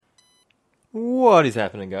What is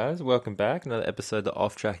happening, guys? Welcome back. Another episode of the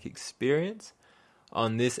Off Track Experience.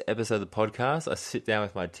 On this episode of the podcast, I sit down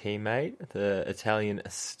with my teammate, the Italian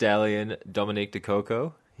stallion Dominique De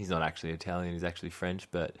Coco. He's not actually Italian, he's actually French,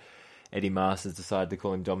 but Eddie Masters decided to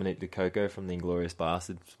call him Dominique De Coco from the Inglourious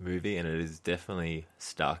Basterds movie, and it is definitely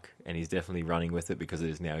stuck, and he's definitely running with it because it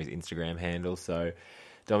is now his Instagram handle. So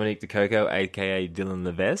Dominique De Coco, aka Dylan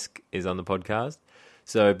Levesque, is on the podcast.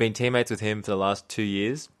 So I've been teammates with him for the last 2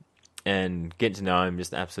 years. And getting to know him,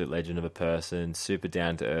 just an absolute legend of a person, super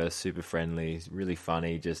down to earth, super friendly, really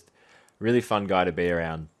funny, just really fun guy to be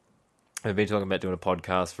around. I've been talking about doing a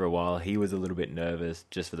podcast for a while. He was a little bit nervous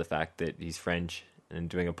just for the fact that he's French and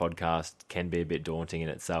doing a podcast can be a bit daunting in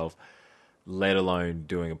itself, let alone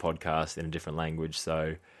doing a podcast in a different language.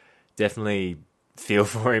 So definitely feel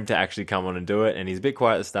for him to actually come on and do it. And he's a bit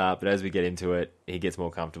quiet at the start, but as we get into it, he gets more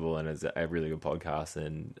comfortable and it's a really good podcast.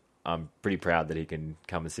 And I'm pretty proud that he can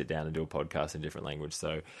come and sit down and do a podcast in a different language.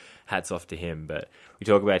 So hats off to him. But we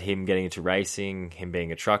talk about him getting into racing, him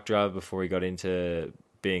being a truck driver before he got into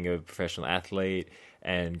being a professional athlete,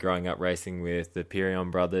 and growing up racing with the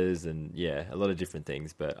Pirion brothers, and yeah, a lot of different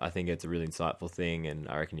things. But I think it's a really insightful thing, and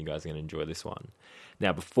I reckon you guys are going to enjoy this one.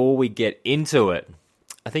 Now, before we get into it,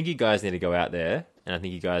 I think you guys need to go out there, and I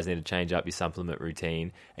think you guys need to change up your supplement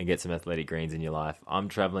routine and get some athletic greens in your life. I'm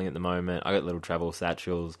traveling at the moment. I got little travel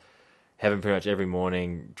satchels, having pretty much every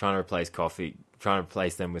morning, trying to replace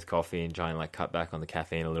them with coffee and try and like cut back on the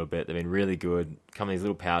caffeine a little bit. They've been really good. Come in these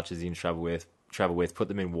little pouches you can travel with, put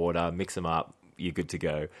them in water, mix them up, you're good to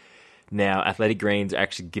go. Now, Athletic Greens are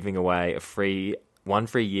actually giving away one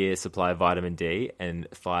free year supply of vitamin D and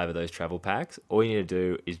 5 of those travel packs. All you need to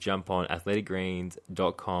do is jump on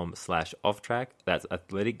athleticgreens.com/offtrack. That's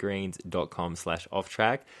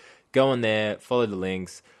athleticgreens.com/offtrack. Go on there, follow the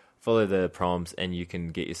links, follow the prompts, and you can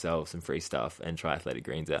get yourself some free stuff and try Athletic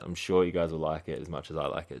Greens out. I'm sure you guys will like it as much as I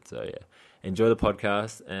like it. So yeah, enjoy the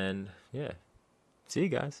podcast, and yeah, see you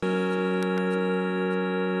guys.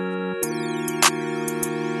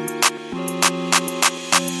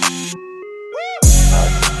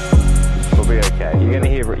 We'll be okay.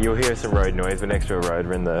 You'll hear some road noise. We're next to a road.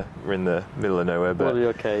 We're in the middle of nowhere, but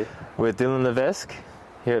we'll be okay. We're Dylan Levesque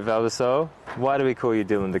here at Val d'Isole. Why do we call you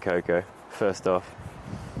Dylan De Coco? First off,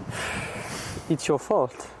 it's your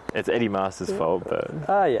fault. It's Eddie Masters' fault, but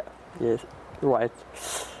yes, right.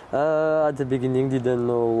 At the beginning, didn't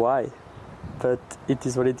know why, but it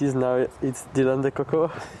is what it is now. It's Dylan De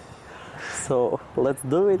Coco. So let's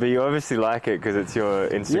do it. But you obviously like it because it's your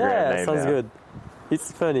Instagram name. Yeah, sounds good.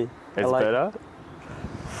 It's funny. It's better?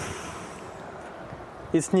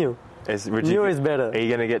 It's new. New is better. Are you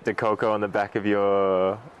going to get De Coco on the back of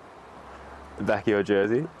your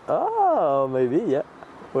jersey? Oh, maybe, yeah.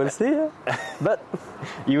 We'll see, yeah. But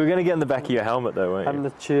you were going to get on the back of your helmet, though, weren't you? I'm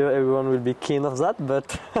not sure everyone will be keen of that,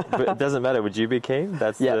 but... But it doesn't matter. Would you be keen?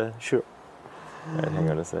 Sure. Right, hang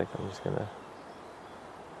on a sec. I'm just going to...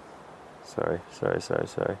 Sorry.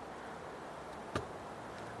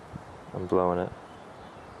 I'm blowing it.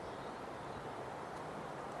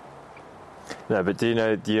 No, but do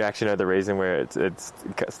you actually know the reason where it's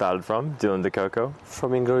started from? Dylan De Coco?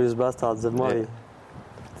 From Inglourious Basterds, the movie. Yeah.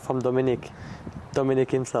 From Dominic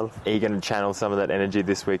himself. Are you going to channel some of that energy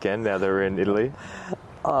this weekend now that we're in Italy?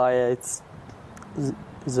 Oh, yeah, it's the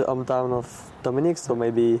hometown of Dominic, so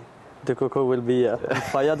maybe De Coco will be on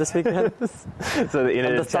fire this weekend. So the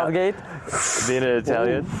inner Stargate. The inner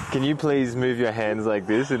Italian. Can you please move your hands like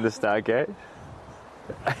this in the Stargate?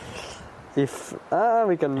 If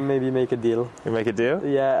we can maybe make a deal. You make a deal?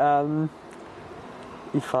 Yeah.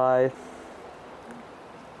 If I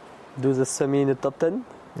do the semi in the top 10.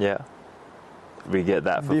 Yeah. We get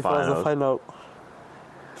that for before finals. The final.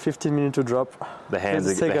 15 minutes to drop. The hands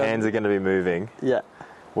are going to be moving. Yeah.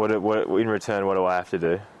 What in return? What do I have to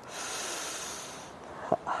do?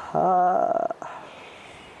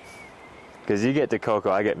 Because you get De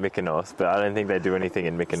Coco, I get Mykonos, but I don't think they do anything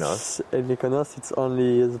in Mykonos. In Mykonos, it's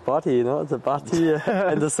only the party, you know, the party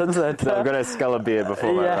and the sunset. So I've got to scull a beer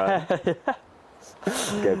before that, right? Yeah.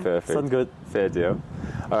 Okay, perfect. Sounds good. Fair deal.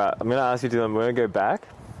 All right, I'm going to ask you, Dylan, we're going to go back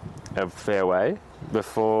a fair way.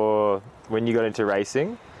 Before, when you got into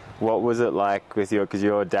racing, what was it like with because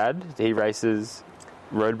your dad, he races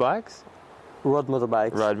road bikes? Road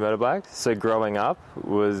motorbikes. So growing up,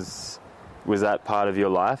 was that part of your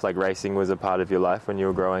life? Like racing was a part of your life when you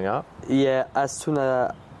were growing up? Yeah, as soon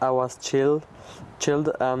as I was chilled,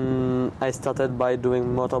 I started by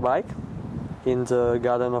doing motorbike in the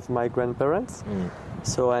garden of my grandparents.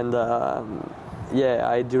 So, and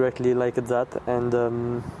I directly liked that,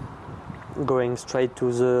 and going straight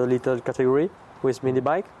to the little category with mini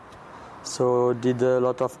bike. So did a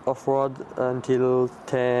lot of off-road until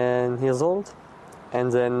 10 years old,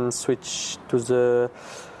 and then switched to the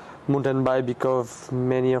mountain bike because of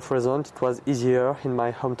many of reasons. It was easier in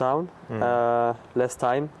my hometown, less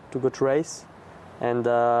time to go to race, and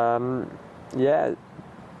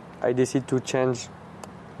I decided to change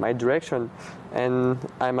my direction, and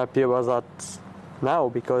I'm happy about that now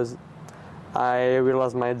because I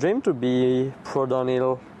realized my dream to be pro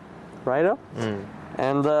downhill rider.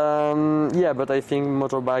 And but I think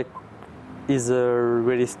motorbike is a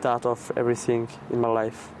really start of everything in my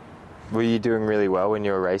life. Were you doing really well when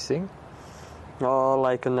you were racing? Or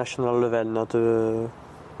like a national level, not a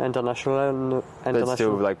international. But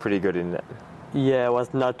still like pretty good in that. Yeah, it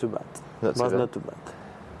was not too bad. Not too bad.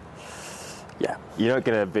 Yeah. You're not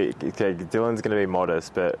going to be... Okay, Dylan's going to be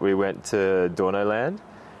modest, but we went to Dornoland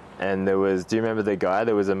and there was... Do you remember the guy?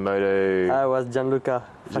 There was a moto... I was Gianluca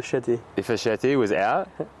Fascetti. Fascetti was out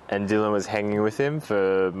and Dylan was hanging with him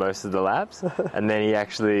for most of the laps and then he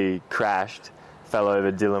actually crashed, fell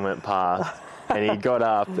over, Dylan went past and he got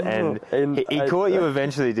up and he caught you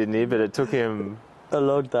eventually, didn't he? But it took him... A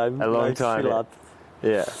long time. A long time. 3 laps.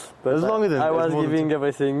 Yeah. But it was longer than... I was giving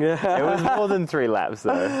everything. It was more than 3 laps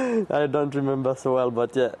though. I don't remember so well,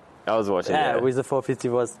 but yeah. I was watching it. With the 450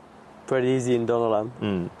 was pretty easy in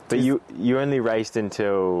Dornoland. But you only raced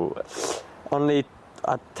until... Only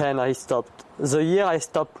at 10 I stopped. The year I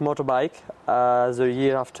stopped motorbike, the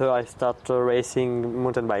year after I started racing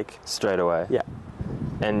mountain bike. Straight away? Yeah.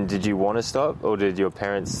 And did you want to stop, or did your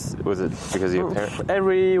parents... Was it because of your parents?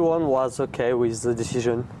 Everyone was okay with the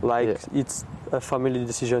decision. It's a family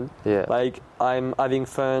decision. Yeah. Like, I'm having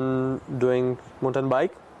fun doing mountain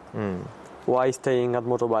bike. Why staying at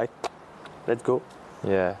motorbike? Let's go.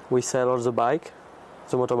 Yeah. We sell all the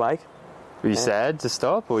motorbike. Were you sad to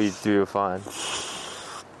stop, or you were fine?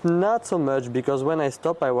 Not so much, because when I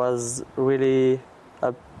stopped, I was really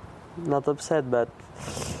not upset, but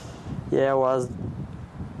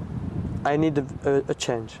I needed a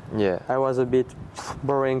change. Yeah. I was a bit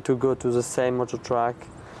boring to go to the same motor track,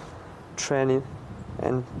 training,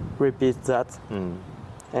 and repeat that.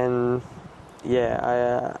 And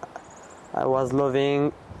I was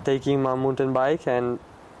loving taking my mountain bike and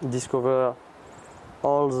discover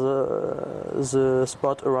all the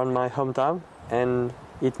spot around my hometown, and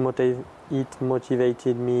it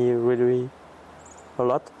motivated me really a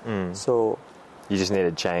lot. So you just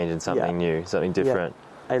needed change and something new, something different.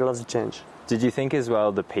 Yeah, I love the change. Did you think as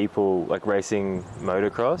well the people like racing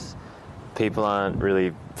motocross, people aren't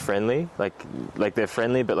really friendly? Like they're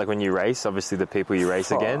friendly, but like when you race, obviously the people you race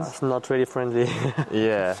against, it's not really friendly.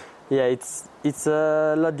 Yeah. Yeah, it's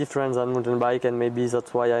a lot different than mountain bike, and maybe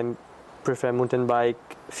that's why I prefer mountain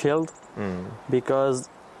bike field, because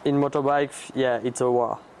in motorbike, it's a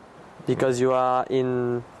war, because you are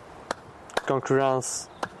in concurrence,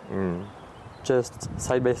 just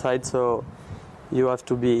side by side, so you have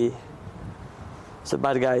to be the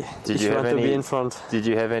bad guy if you want to be in front. Did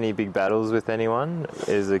you have any big battles with anyone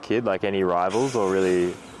as a kid, like any rivals or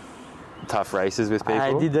really tough races with people?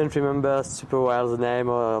 I didn't remember super well the name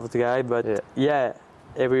of the guy, but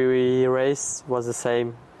every race was the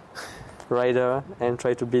same rider and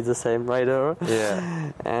try to beat the same rider.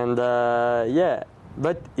 Yeah. And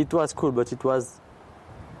but it was cool, but it was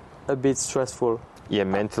a bit stressful. Yeah,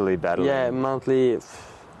 mentally battling. Yeah, mentally,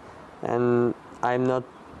 and I'm not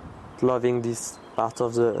loving this part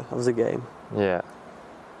of the game. Yeah.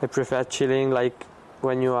 I prefer chilling, like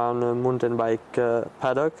when you are on a mountain bike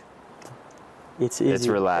paddock. It's easy. It's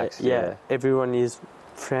relaxed. Yeah. Everyone is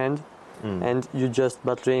friend, and you just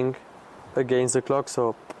battling against the clock.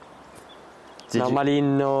 So normally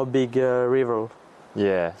no big rival.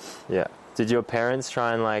 Yeah, yeah. Did your parents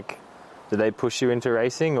try and did they push you into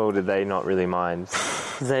racing, or did they not really mind?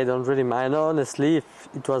 They don't really mind. Honestly, if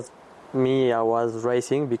it was me, I was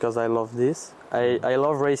racing because I love this. I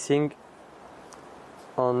love racing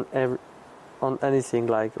on anything,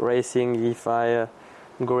 like racing if I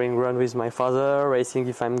going run with my father, racing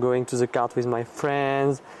if I'm going to the kart with my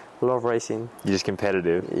friends. Love racing. You're just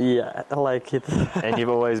competitive. Yeah, I like it. And you've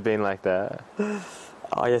always been like that?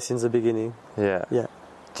 Oh yeah, since the beginning. Yeah. Yeah.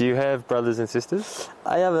 Do you have brothers and sisters?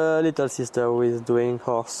 I have a little sister who is doing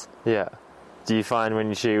horse. Yeah. Do you find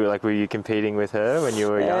when she, were you competing with her when you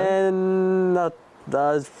were young? And not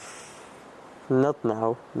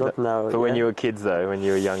now. Not now. But when you were kids though, when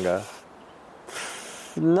you were younger?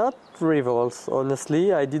 Not rivals,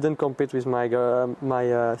 honestly. I didn't compete with my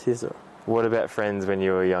sister. What about friends when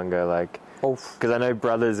you were younger? Because I know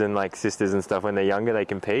brothers and sisters and stuff, when they're younger, they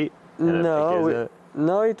compete.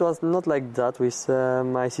 No, it was not like that with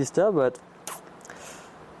my sister, but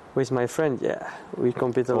With my friend, yeah, we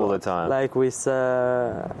compete a all lot. the time. Like with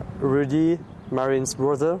Rudy, Marin's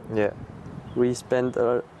brother, Yeah. we spent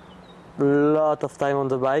a lot of time on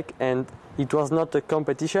the bike, and it was not a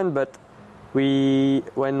competition, but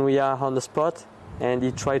when we are on the spot and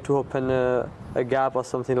he tried to open a gap or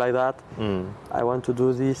something like that, I want to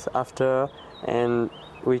do this after, and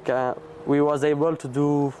we was able to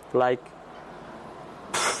do like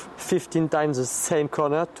 15 times the same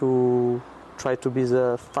corner to try to be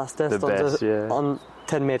the fastest on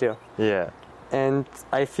 10 meter. Yeah. And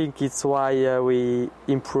I think it's why we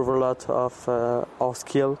improve a lot of our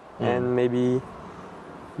skill and maybe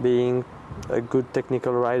being a good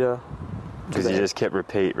technical rider. Because you just kept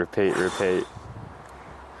repeat.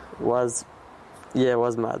 Was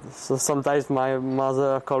mad. So sometimes my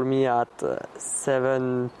mother called me at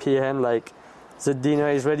 7 p.m. like, the dinner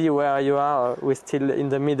is ready, where you are? We're still in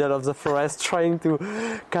the middle of the forest trying to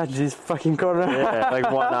catch this fucking corner. Yeah, like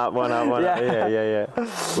one up. Yeah.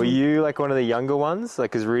 Were you like one of the younger ones? Like,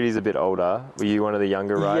 because Rudy's a bit older. Were you one of the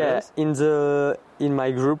younger riders? Yeah, in my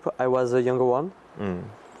group, I was a younger one.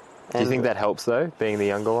 Do you think that helps though, being the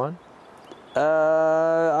younger one? You're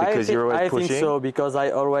always pushing? I think so, because I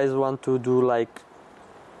always want to do like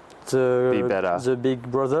be better. The big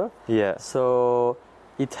brother. Yeah. So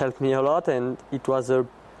it helped me a lot, and it was a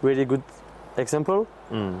really good example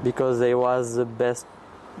because they was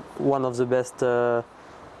one of the best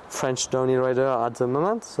French downhill rider at the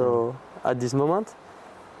moment. So at this moment,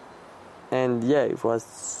 and yeah, it was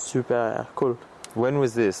super cool. When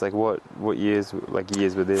was this? Like what years? Like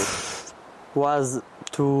years were this? Was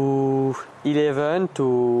to 11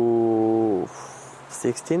 to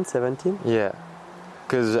 16, 17. Yeah,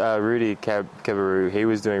 because Rudy Cabarrou, he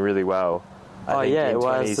was doing really well. I think in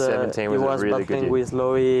 2017 was a really good year. He was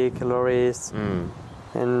battling with Loris,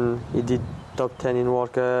 and he did top 10 in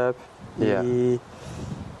World Cup. He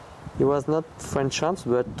was not French champs,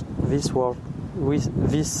 but this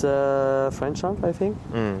French champ, I think,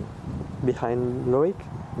 behind Loic.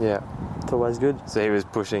 Yeah. So it was good. So he was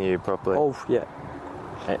pushing you properly. Oh, yeah.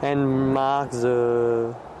 And Mark,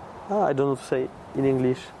 I don't know to say in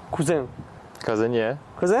English. Cousin, yeah.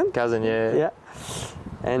 Cousin, yeah. Yeah.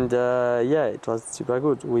 And it was super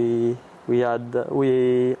good.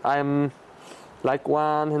 I'm like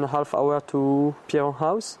 1.5 hours to Pierre's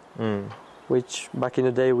house, which back in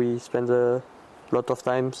the day we spent a lot of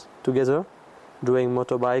times together doing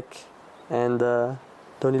motorbike and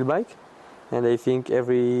downhill bike. And I think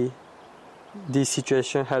this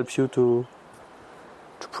situation helps you to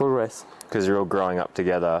progress. Because you're all growing up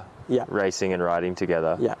together, racing and riding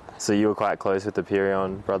together. Yeah. So you were quite close with the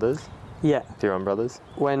Pierron brothers? Yeah. Pierron brothers?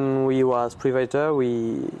 When we was privater,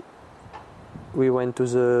 we went to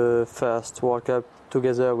the first World Cup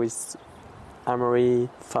together with Amory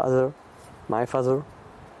father, my father,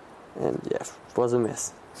 and yeah, it was a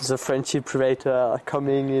mess. The friendship privater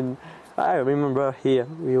coming in, I remember here,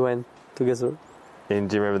 we went together. And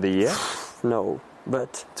do you remember the year? No,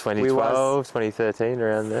 but 2012, 2013,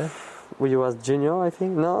 around there? We was junior, I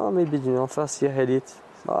think. No, maybe junior. First year edit.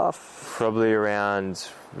 Probably around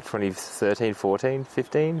 2013, 14,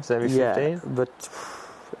 15, maybe 15? Yeah, but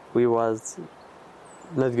we was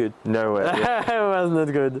not good. Nowhere. Yeah. It was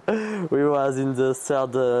not good. We was in the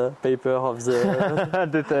third paper of the...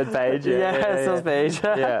 the third page? Third page.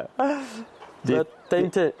 Yeah. But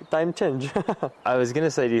time change. I was going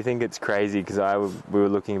to say, do you think it's crazy? Because we were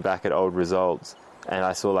looking back at old results, and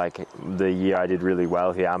I saw like the year I did really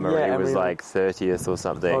well here. Marie was like 30th or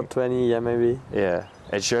something. Or 20, yeah, maybe. Yeah.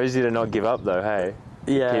 It shows you to not give up though, hey?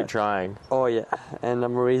 Yeah. Keep trying. Oh, yeah. And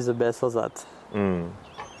Marie is the best for that.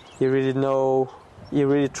 You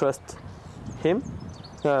really trust him,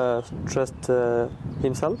 trust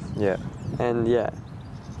himself. Yeah. And yeah,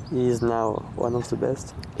 he is now one of the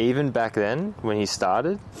best. Even back then, when he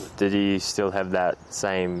started, did he still have that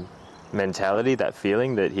same mentality, that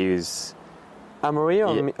feeling that he was... Amory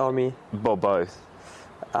or me? Well, both.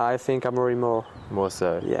 I think Amory more. More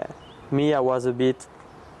so? Yeah. Me, I was a bit...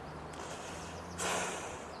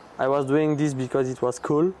 I was doing this because it was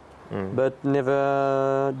cool, but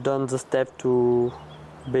never done the step to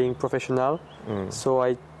being professional. So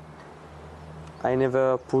I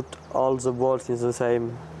never put all the balls in the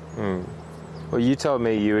same... Well, you told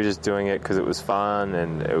me you were just doing it because it was fun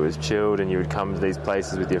and it was chilled, and you would come to these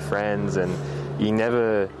places with your friends, and you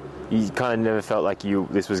kind of never felt like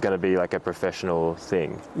this was going to be like a professional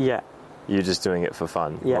thing. Yeah. You're just doing it for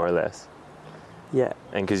fun, more or less. Yeah.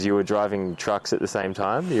 And because you were driving trucks at the same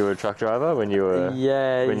time, you were a truck driver when you were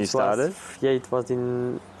when you started. It was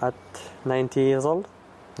at 90 years old.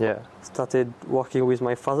 Yeah. Started working with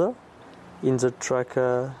my father in the truck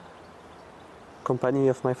company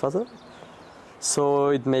of my father. So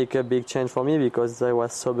it make a big change for me because I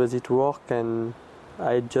was so busy to work and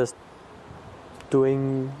I just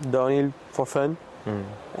doing downhill for fun.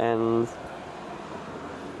 And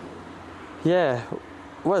yeah,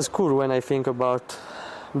 was cool when I think about,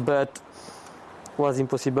 but was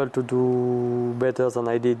impossible to do better than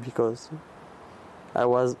I did because I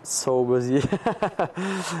was so busy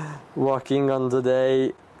working on the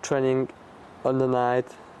day, training on the night,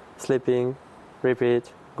 sleeping,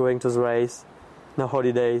 repeat, going to the race, no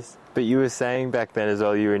holidays. But you were saying back then as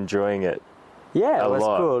well, you were enjoying it. Yeah, a it was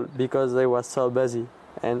lot. cool because I was so busy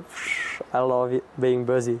and I love it, being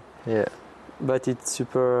busy. Yeah. But it's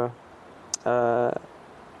super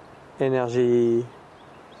energy.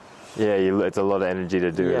 Yeah, it's a lot of energy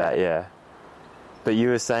to do that, yeah. But you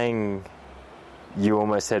were saying you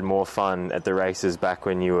almost had more fun at the races back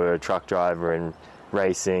when you were a truck driver and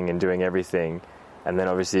racing and doing everything. And then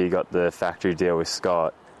obviously you got the factory deal with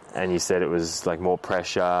Scott and you said it was like more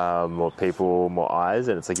pressure, more people, more eyes.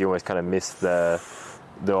 And it's like you almost kind of missed the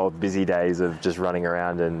old busy days of just running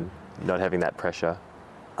around and not having that pressure.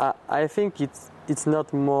 I think it's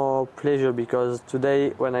not more pleasure because today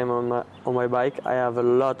when I'm on my bike I have a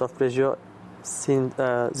lot of pleasure,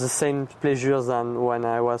 the same pleasure than when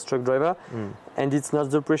I was truck driver, and it's not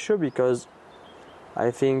the pressure because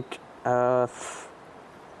I think how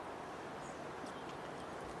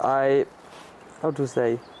to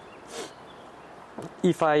say,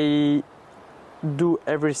 if I do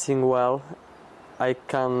everything well I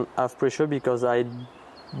can have pressure because I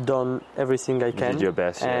done everything I can. You did your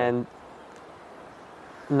best, and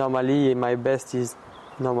normally my best is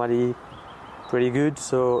normally pretty good.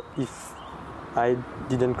 So if I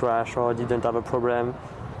didn't crash or didn't have a problem,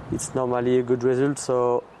 it's normally a good result.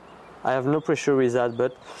 So I have no pressure with that.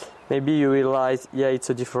 But maybe you realize, it's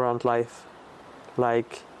a different life.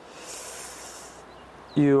 Like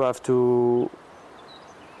you have to.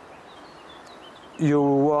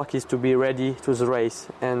 Your work is to be ready to the race,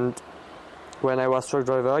 and when I was truck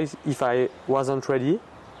driver, if I wasn't ready,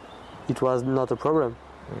 it was not a problem.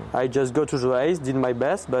 I just go to the race, did my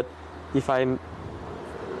best, but if I'm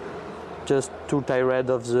just too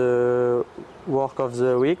tired of the work of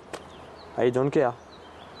the week, I don't care.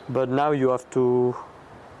 But now you have to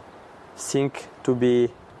think to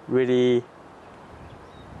be really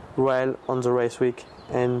well on the race week,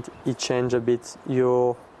 and it changed a bit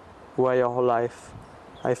your way of life,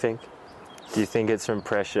 I think. Do you think it's from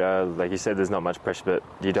pressure? Like you said, there's not much pressure, but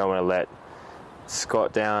you don't want to let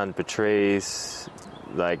Scott down, Patrice,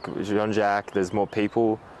 like Jean-Jacques, there's more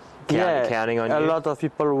people counting on you? A lot of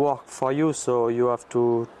people work for you, so you have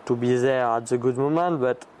to be there at the good moment,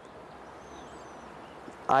 but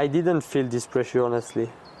I didn't feel this pressure, honestly.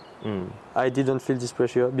 I didn't feel this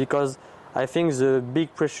pressure because I think the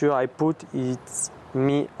big pressure I put is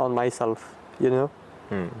me on myself,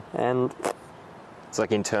 and it's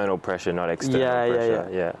like internal pressure, not external pressure.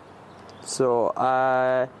 Yeah. So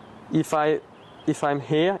if I'm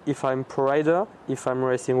here, if I'm pro rider, if I'm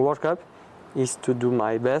racing World Cup, is to do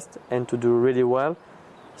my best and to do really well.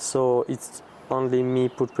 So it's only me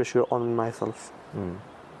put pressure on myself.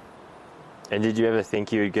 And did you ever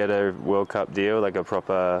think you would get a World Cup deal, like a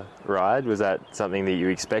proper ride? Was that something that you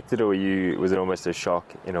expected, or was it almost a shock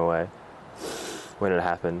in a way when it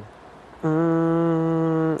happened?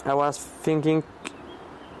 I was thinking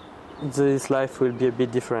this life will be a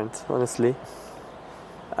bit different, honestly.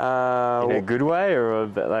 In a good way, or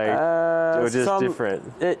or just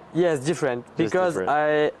different? Yes, different. Just because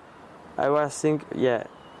different. I was thinking,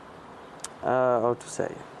 how to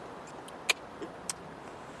say?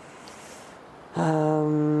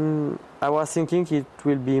 I was thinking it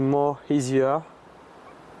will be more easier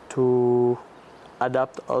to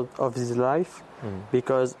adapt out of this life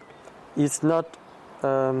because it's not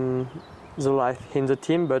the life in the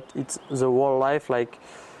team, but it's the whole life. Like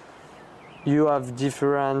you have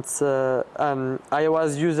different. I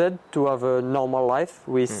was used to have a normal life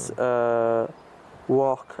with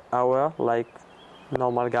work hour like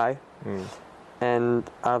normal guy, and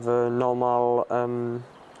have a normal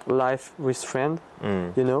life with friend,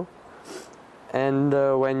 And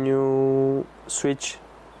when you switch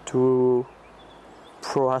to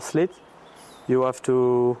pro athlete, you have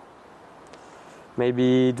to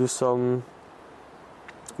maybe do some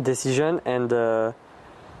decision, and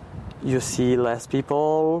you see less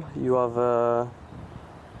people. You have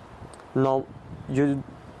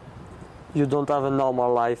you don't have a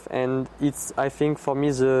normal life, and it's, I think, for me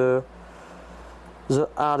the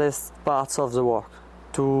hardest parts of the work,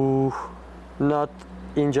 to not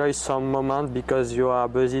enjoy some moment because you are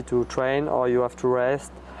busy to train or you have to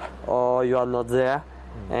rest or you are not there,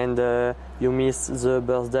 and you miss the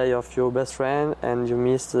birthday of your best friend, and you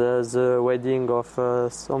miss the wedding of a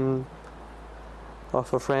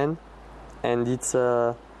friend, and it's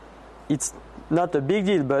not a big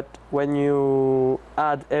deal, but when you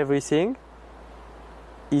add everything,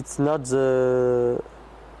 it's not the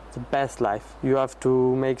best life. You have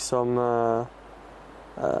to make some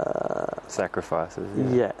sacrifices.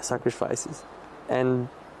 Sacrifices, and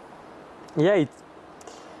it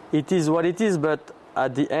is what it is. But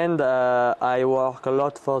at the end, I work a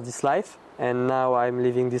lot for this life, and now I'm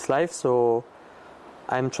living this life. So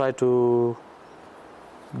I'm trying to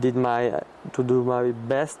do my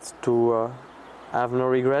best to have no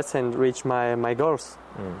regrets and reach my goals.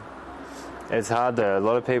 It's hard though. A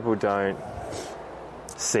lot of people don't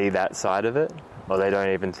see that side of it, or they don't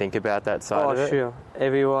even think about that side of it. Oh, sure.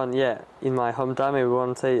 Everyone, in my hometown,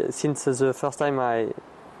 everyone say, since the first time I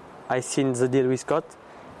seen the deal with Scott,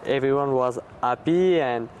 everyone was happy,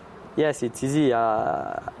 and yes, it's easy.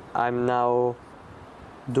 I'm now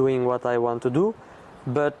doing what I want to do,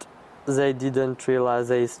 but they didn't realize.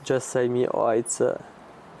 They just say me, "Oh, it's a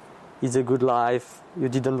good life. You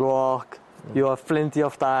didn't work. You have plenty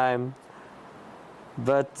of time."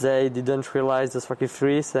 But they didn't realize the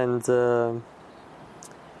sacrifice, and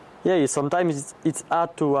sometimes it's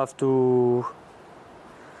hard to have to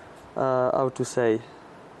how to say,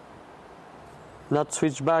 not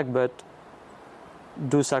switch back, but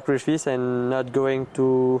do sacrifice and not going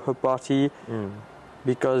to a party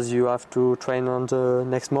because you have to train on the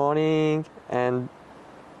next morning, and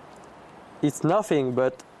it's nothing,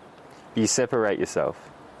 but you separate yourself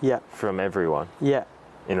from everyone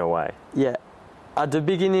in a way. At the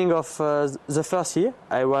beginning of the first year,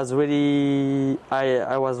 I was really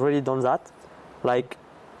done that. Like,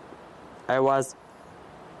 I was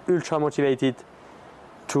ultra motivated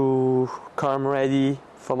to come ready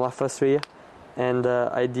for my first year, and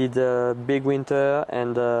I did a big winter,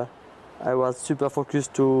 and I was super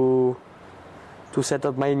focused to set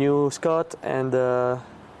up my new Scott, and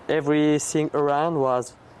everything around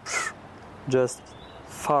was just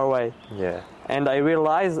far away. And I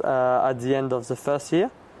realized at the end of the first year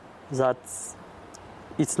that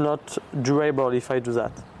it's not durable if I do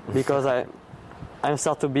that, because I'm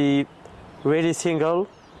start to be really single,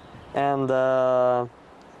 and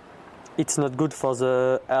it's not good for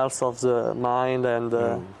the health of the mind and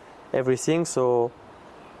everything. So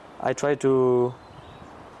I try to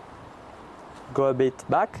go a bit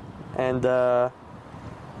back and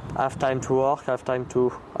have time to work, have time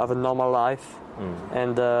to have a normal life,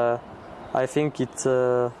 and I think it's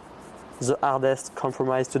the hardest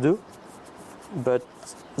compromise to do, but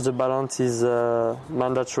the balance is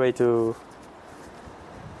mandatory to,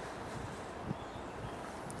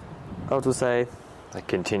 how to say, like,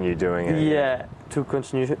 continue doing it. To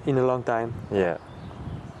continue in a long time.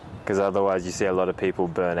 Because otherwise you see a lot of people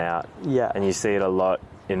burn out. And you see it a lot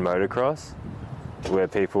in motocross, where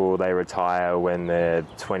people, they retire when they're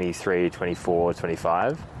 23, 24,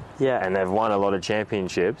 25. And they've won a lot of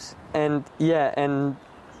championships. And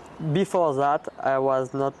before that, I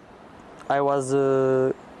was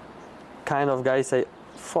a kind of guy say,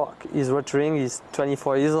 fuck, he's retiring, he's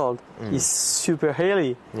 24 years old. He's super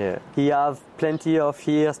early. He have plenty of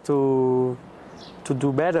years to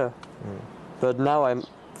do better. But now I'm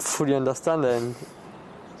fully understand, and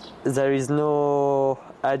there is no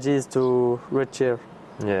ages to retire.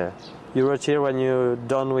 You retire when you're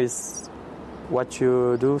done with what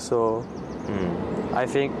you do, so I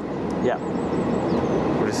think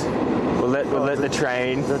we'll let the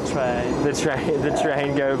train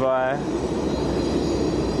go by.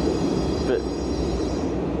 But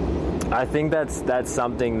I think that's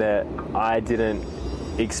something that I didn't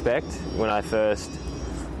expect when I first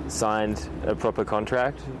signed a proper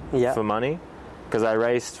contract for money, because I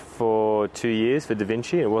raced for 2 years for Da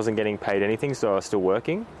Vinci and wasn't getting paid anything, so I was still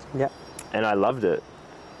working. And I loved it.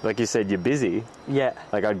 Like you said, you're busy.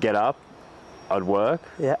 Like, I'd get up, I'd work,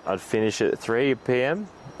 I'd finish at 3 p.m,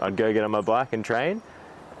 I'd go get on my bike and train,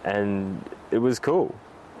 and it was cool.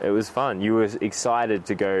 It was fun. You were excited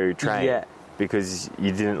to go train because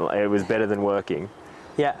it was better than working.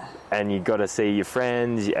 And you got to see your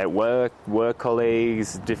friends at work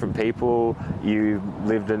colleagues, different people. You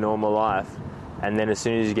lived a normal life. And then as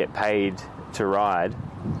soon as you get paid to ride,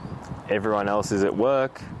 everyone else is at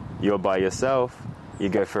work, you're by yourself. You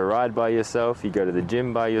go for a ride by yourself, you go to the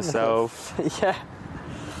gym by yourself.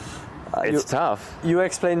 It's tough. You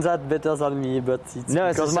explain that better than me, but it's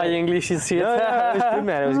because my English is shit. No, it was good,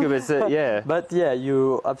 man. It was good, but But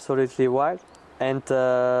you're absolutely right. And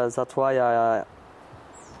that's why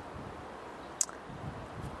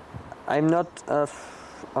I'm not,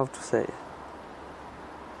 how to say,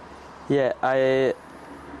 Yeah, I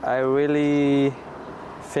really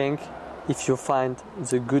think if you find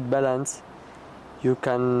the good balance, you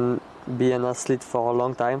can be an athlete for a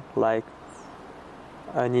long time, like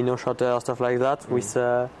an inner shotter, stuff like that, with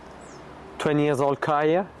a 20 years old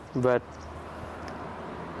career. But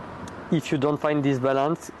if you don't find this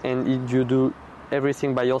balance and if you do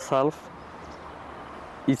everything by yourself,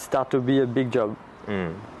 it starts to be a big job.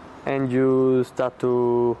 And you start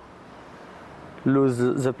to lose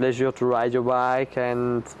the pleasure to ride your bike,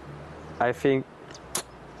 and I think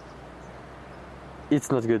it's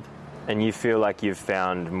not good. And you feel like you've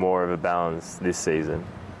found more of a balance this season?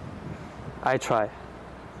 I try.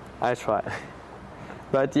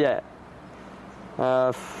 But yeah,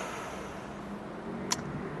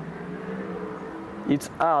 it's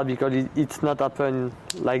hard because it's not happen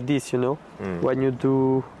like this, you know. When you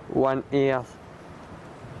do 1 year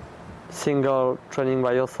single training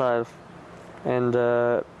by yourself and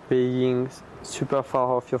being super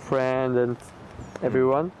far off your friend and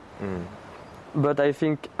everyone. But I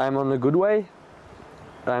think I'm on a good way.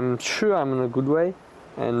 I'm sure I'm on a good way,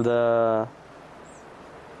 and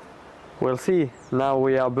we'll see. Now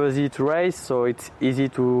we are busy to race, so it's easy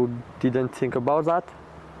to didn't think about that.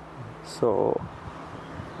 So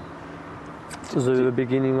the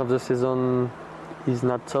beginning of the season is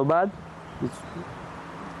not so bad. It's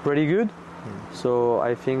pretty good. So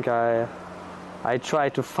I think I try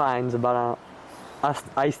to find the balance.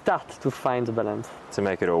 I start to find the balance to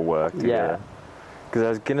make it all work together. Yeah. Because I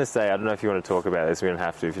was gonna say, I don't know if you want to talk about this. We don't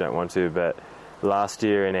have to if you don't want to. But last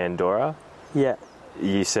year in Andorra, yeah,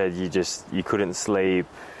 you said you couldn't sleep.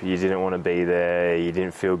 You didn't want to be there. You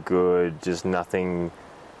didn't feel good. Just nothing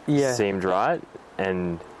seemed right.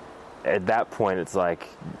 And at that point, it's like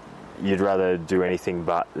you'd rather do anything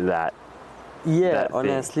but that. Yeah, that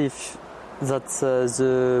honestly, that's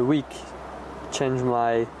the week changed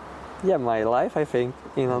my life. I think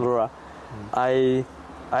in Andorra, I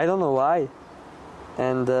don't know why,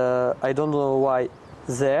 and I don't know why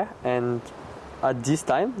there and at this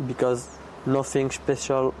time because nothing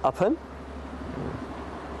special happened.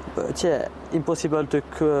 But yeah, impossible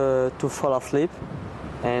to fall asleep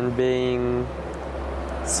and being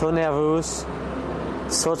so nervous,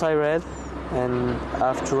 so tired, and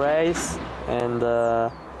have to race. And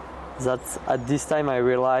that's at this time I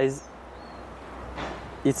realized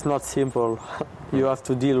it's not simple. You have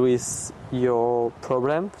to deal with your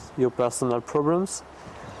problems, your personal problems,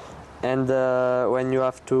 and when you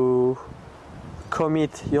have to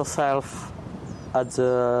commit yourself at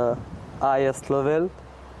the highest level,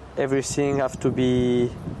 everything has to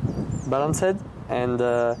be balanced, and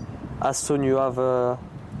as soon you have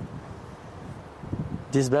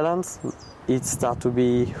this balance, it starts to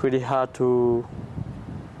be really hard to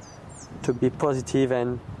be positive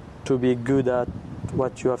and to be good at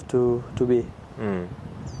what you have to be. And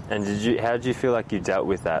how did you feel like you dealt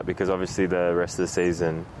with that? Because obviously the rest of the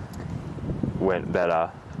season went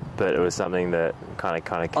better, but it was something that kind of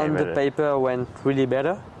came on the paper went really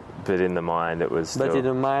better, but in the mind it was still... But in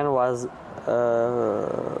the mind was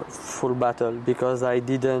full battle because I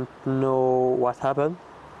didn't know what happened.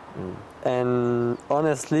 And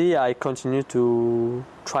honestly, I continue to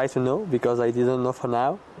try to know because I didn't know for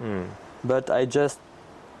now. But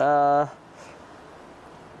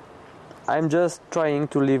I'm just trying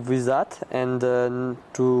to live with that and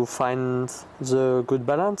to find the good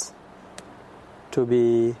balance, to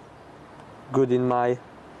be good in my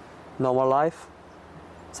normal life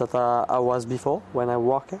that I was before when I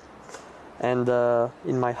worked, and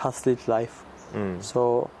in my athlete life.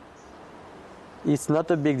 So it's not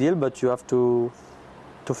a big deal, but you have to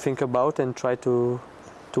think about and try to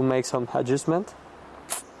make some adjustment.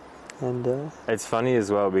 And it's funny as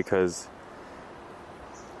well because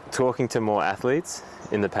talking to more athletes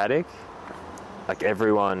in the paddock, like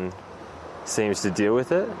everyone seems to deal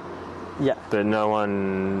with it. Yeah. But no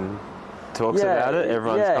one talks about it.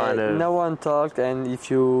 Everyone's kind of... no one talked, and if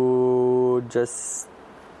you just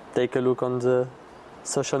take a look on the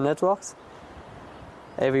social networks,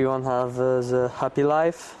 everyone has the happy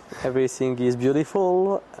life. Everything is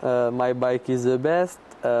beautiful. My bike is the best.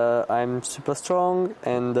 I'm super strong,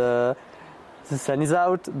 and the sun is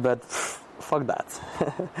out. But fuck that.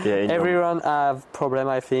 Everyone have problem,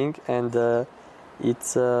 I think, and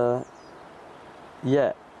it's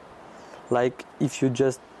like if you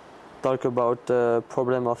just talk about the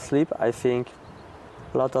problem of sleep, I think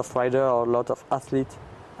a lot of riders or a lot of athletes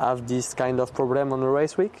have this kind of problem on a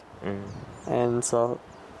race week. And so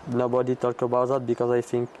nobody talk about that because I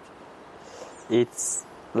think it's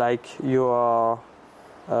like you are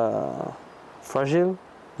fragile,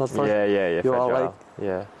 not fragile. Yeah, you fragile. are like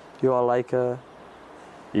you are like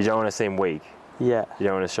You don't want to seem weak. Yeah. You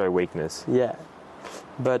don't want to show weakness. Yeah.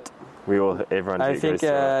 But everyone. I think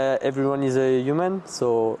everyone is a human,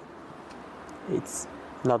 so it's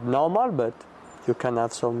not normal, but you can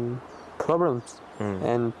have some problems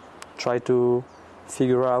and try to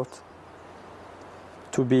figure out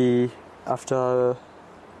to be after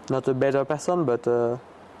not a better person, but to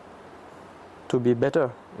be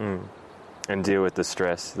better. And deal with the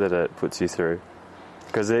stress that it puts you through,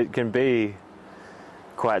 because it can be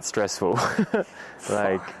quite stressful.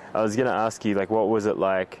 Like, I was going to ask you, like, what was it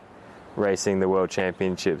like racing the World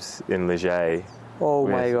Championships in Levesque? Oh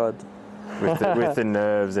my God. With the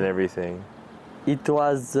nerves and everything. It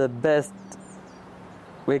was the best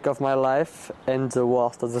week of my life and the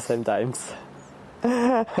worst at the same time.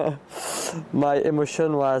 My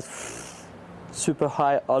emotion was super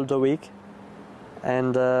high all the week,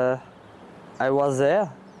 and I was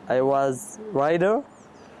there. I was rider,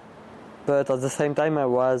 but at the same time I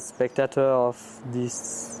was spectator of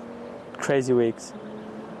these crazy weeks.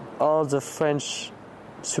 All the French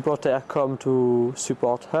supporters come to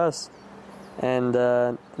support us, and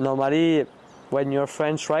normally when you're a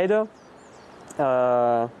French rider,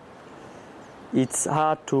 it's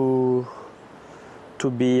hard to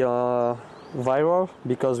be viral,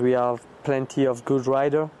 because we have plenty of good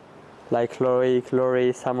riders like Lori,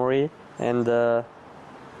 Samori, and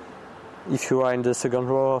if you are in the second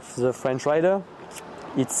row of the French rider,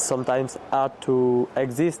 it's sometimes hard to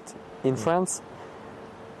exist in France.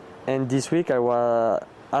 And this week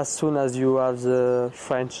as soon as you have the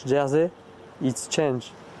French jersey, it's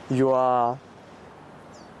changed. You are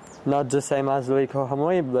not the same as Loic or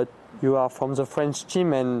Hamori, but you are from the French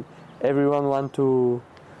team, and everyone wants to...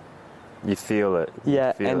 You feel it.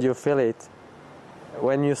 Yeah, you feel it.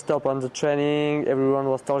 When you stop on the training, everyone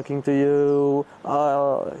was talking to you.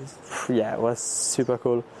 Yeah, it was super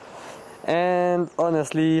cool. And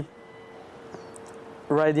honestly,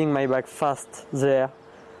 riding my bike fast there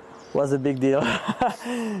was a big deal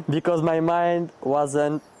because my mind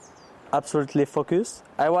wasn't absolutely focused.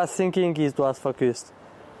 I was thinking it was focused,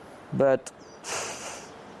 but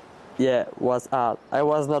yeah, it was hard. I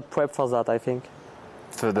was not prepped for that, I think.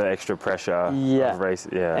 For the extra pressure of race,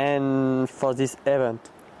 and for this event.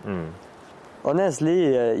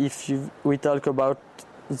 Honestly, if we talk about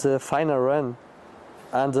the final run,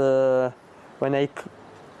 and when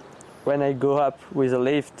I go up with a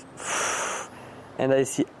lift, and I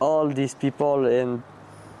see all these people and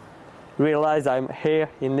realize I'm here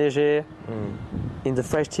in Levesque, in the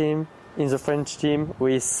French team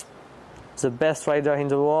with the best rider in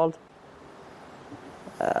the world,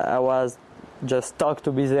 I was just stoked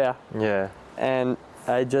to be there. Yeah. And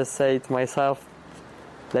I just say to myself,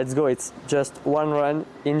 let's go. It's just one run,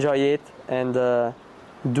 enjoy it, and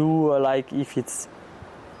do like if it's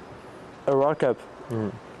a World Cup.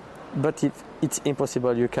 But if it's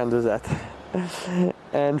impossible, you can't do that.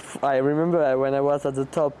 And I remember when I was at the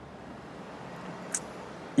top,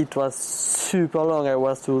 it was super long. I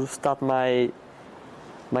was to start my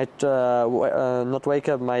not wake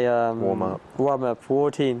up, my warm up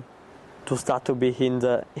routine to start to be in,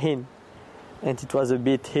 and it was a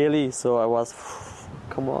bit hilly, so I was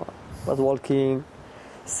walking,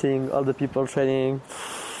 seeing all the people training,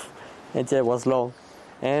 and yeah, it was long.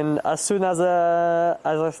 And as soon as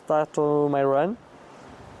I start my run,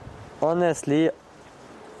 honestly,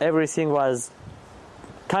 everything was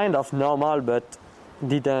kind of normal, but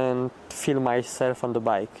didn't feel myself on the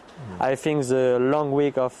bike. I think the long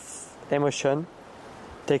week of emotion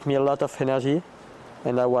take me a lot of energy,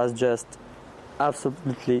 and I was just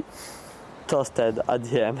absolutely toasted at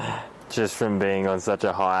the end. Just from being on such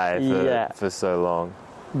a high for so long.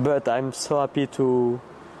 But I'm so happy to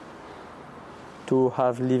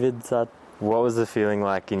have lived that. What was the feeling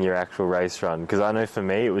like in your actual race run? Because I know for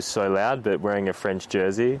me it was so loud, but wearing a French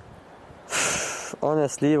jersey...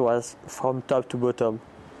 Honestly, it was from top to bottom.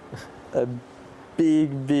 A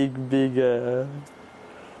big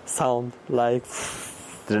sound. Like...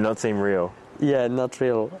 Did it not seem real? Yeah, not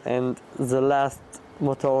real. And the last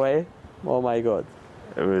motorway, oh my God.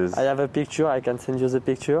 It was... I have a picture, I can send you the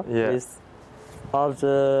picture. Yeah. With all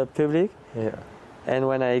the public. Yeah. And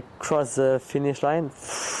when I cross the finish line,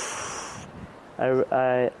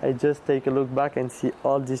 I just take a look back and see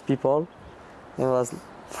all these people, and I was,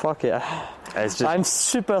 fuck yeah. I'm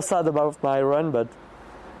super sad about my run, but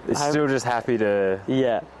I'm still just happy to...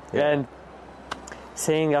 Yeah. And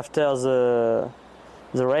saying after the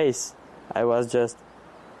race, I was just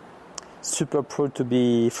super proud to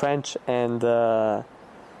be French, and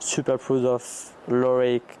super proud of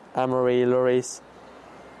Loic, Amaury, Loris,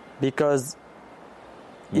 because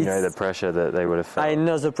You know the pressure that they would have felt. I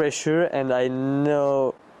know the pressure, and I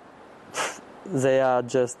know they are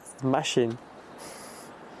just machine.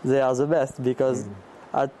 They are the best because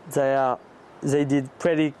they did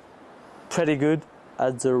pretty good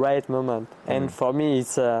at the right moment. And for me,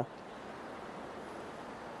 it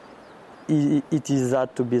is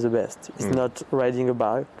that to be the best. It's not riding a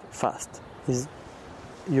bike fast.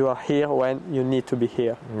 You are here when you need to be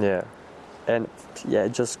here. Yeah. And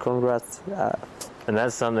just congrats. And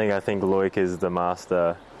that's something I think Loic is the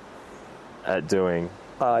master at doing.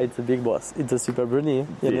 It's a big boss. It's a super bruni,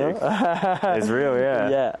 you know? It's real, yeah.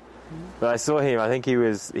 Yeah. But I saw him. I think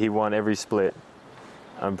he won every split.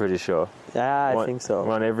 I'm pretty sure. Yeah, I think so.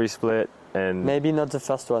 Won every split, and maybe not the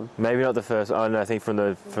first one. Maybe not the first. Oh no, I think from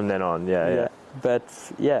then on. Yeah. But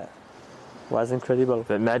was incredible.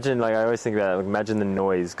 But imagine, like I always think about, imagine the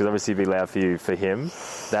noise, because obviously it'd be loud for him.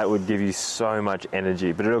 That would give you so much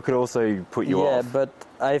energy, but it could also put you off. Yeah, but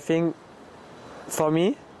I think for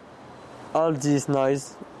me, all this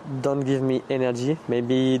noise don't give me energy.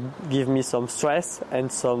 Maybe give me some stress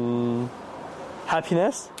and some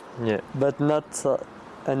happiness. Yeah. But not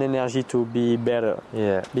an energy to be better.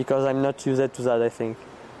 Yeah. Because I'm not used to that, I think.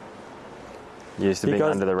 You're used to being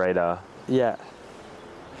under the radar. Yeah.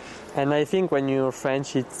 And I think when you're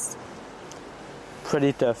French, it's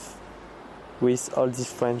pretty tough with all these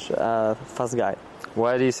French fast guys.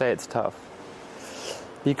 Why do you say it's tough?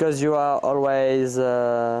 Because you are always...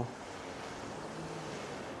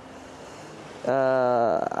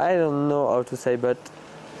 I don't know how to say, but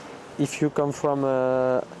if you come from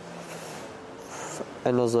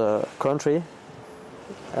another country,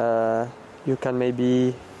 you can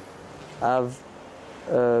maybe have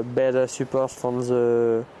better support from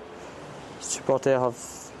the supporter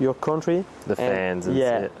of your country. The fans.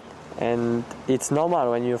 And it's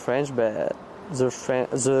normal when you're French, but the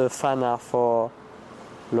fans are for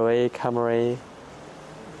Loic, Hamre,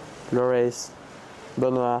 Loris,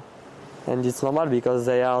 Benoit. And it's normal because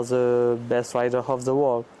they are the best rider of the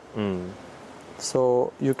world.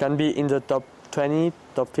 So you can be in the top 20,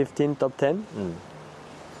 top 15, top 10.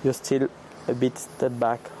 You're still a bit step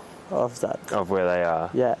back of that. Of where they are.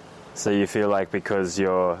 Yeah. So you feel like because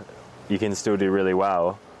you can still do really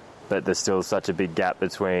well, but there's still such a big gap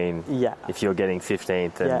between if you're getting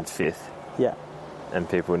 15th and 5th. Yeah. And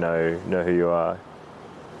people know who you are.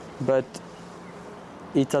 But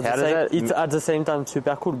it's at the same time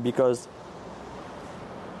super cool because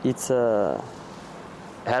it's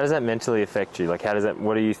How does that mentally affect you? Like,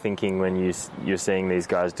 what are you thinking when you're seeing these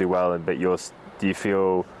guys do well, do you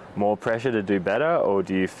feel more pressure to do better, or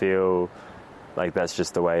do you feel like that's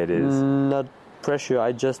just the way it is? Not pressure.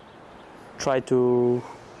 I just try to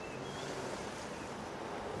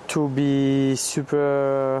be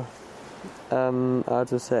super. How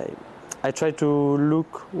to say? I try to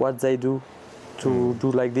look what they do to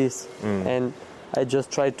do like this, and I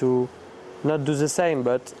just try to not do the same,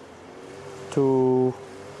 but to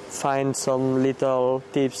find some little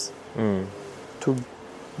tips to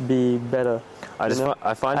be better.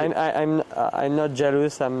 I find I'm not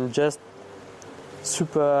jealous. I'm just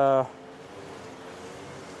super.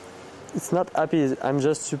 It's not happy. I'm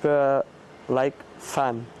just super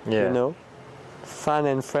fan. Yeah. You know, fan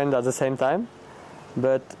and friend at the same time,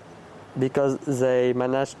 but because they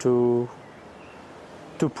managed to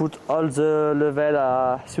put all the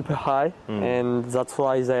level super high, and that's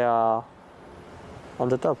why they are on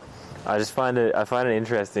the top. I find it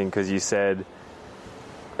interesting because you said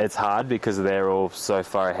it's hard because they're all so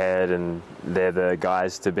far ahead and they're the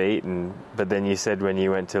guys to beat, but then you said when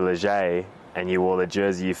you went to Leger and you wore the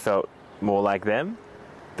jersey, you felt more like them,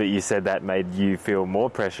 but you said that made you feel more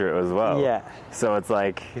pressure as well. Yeah. So it's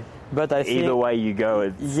like, but I either way you go,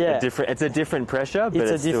 it's a different pressure, but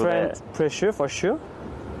it's a different still there. Pressure for sure.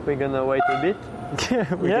 We're gonna wait a bit.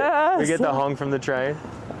 we get the honk from the train.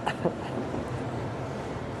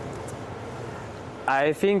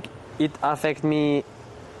 I think it affects me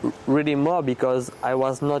really more because I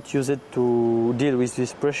was not used to deal with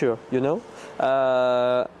this pressure, you know.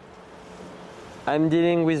 I'm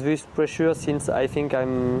dealing with this pressure since I think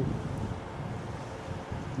I'm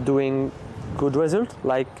doing good result,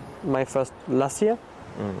 like my first last year.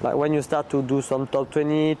 Like when you start to do some top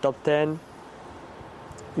 20, top 10,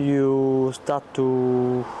 you start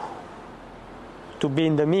to be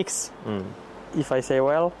in the mix, if I say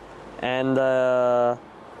well. And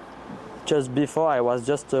just before I was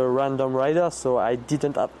just a random rider, so I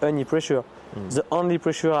didn't have any pressure. The only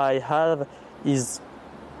pressure I have is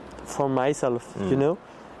from myself, you know.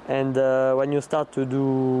 And when you start to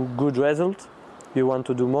do good result, you want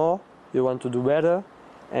to do more, you want to do better,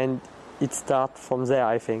 and it starts from there,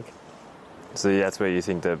 I think. So that's where you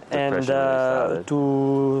think the And pressure really started.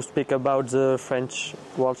 to speak about the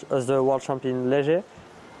the world champion Leger,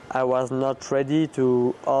 I was not ready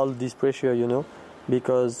to all this pressure,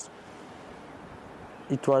 because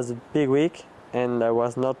it was a big week and I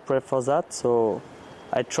was not prepared for that. So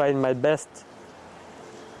I tried my best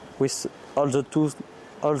with all the tools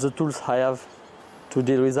I have to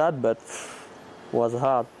deal with that, but it was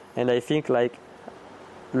hard. And I think like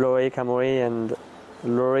Loic, Amaury, and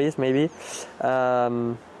Loris maybe,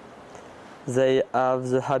 they have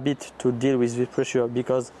the habit to deal with this pressure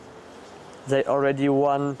because they already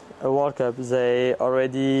won a World Cup. They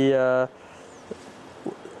already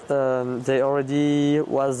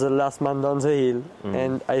was the last man down the hill,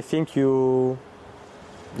 and I think you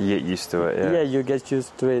get used to it. Yeah, you get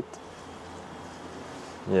used to it.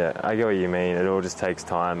 Yeah, I get what you mean. It all just takes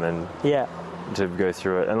time and to go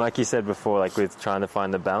through it. And like you said before, like with trying to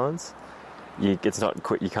find the balance, it's not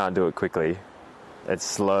quick. You can't do it quickly. It's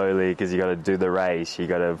slowly because you got to do the race. You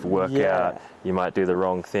got to work out. You might do the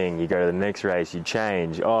wrong thing. You go to the next race. You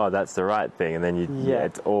change. Oh, that's the right thing, and then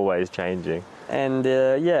it's always changing. And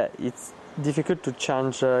it's difficult to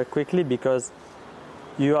change quickly because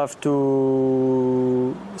you have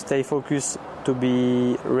to stay focused to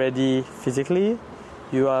be ready physically.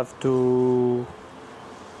 You have to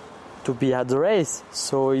be at the race.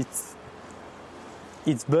 So it's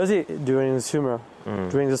busy during the summer.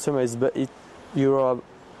 During the summer, you are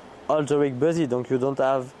all the week busy, donc you don't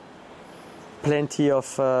have plenty of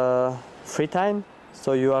free time.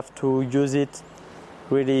 So you have to use it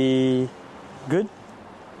really good.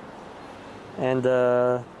 And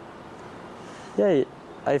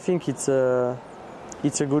I think it's a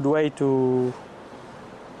good way to.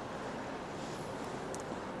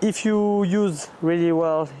 If you use really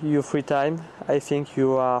well your free time, I think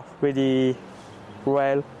you are really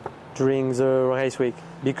well during the race week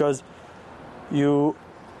because you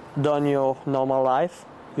done your normal life,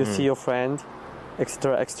 you see your friend,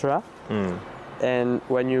 etc. And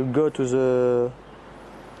when you go to the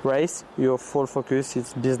race, your full focus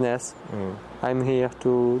is business. I'm here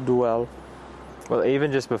to do well. Well,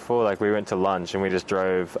 even just before, like we went to lunch and we just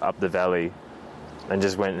drove up the valley and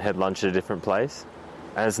just went and had lunch at a different place.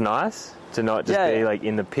 And it's nice to not just be like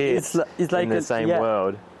in the pits, it's like in the same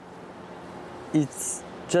world. It's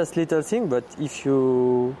just little thing, but if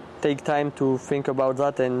you take time to think about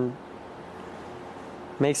that and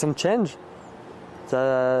make some change,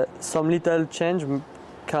 some little change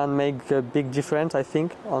can make a big difference, I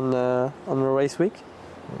think, on a race week.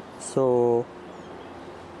 So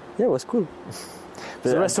it was cool.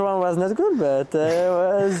 The restaurant was not good, but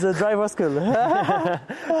the drive was cool.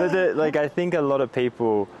 But I think a lot of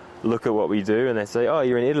people look at what we do and they say, oh,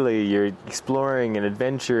 you're in Italy, you're exploring and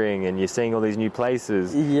adventuring and you're seeing all these new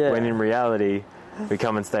places. Yeah. When in reality, we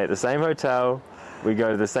come and stay at the same hotel, we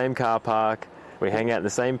go to the same car park, we hang out in the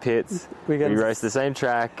same pits, we race the same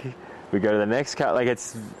track, we go to the next car. Like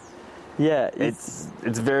it's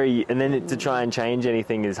very, and then to try and change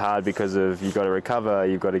anything is hard because of you've got to recover,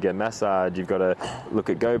 you've got to get massage, you've got to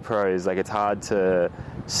look at GoPros. Like it's hard to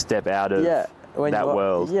step out of that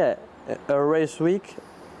world. Yeah, a race week,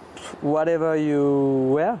 whatever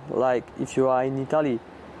you wear, like if you are in Italy,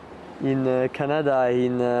 in Canada,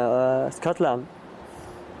 in Scotland,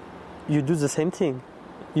 you do the same thing.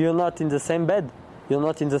 You're not in the same bed, you're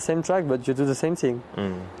not in the same track, but you do the same thing.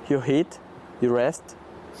 You eat, you rest.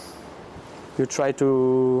 You try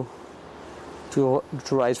to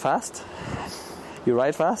ride fast. You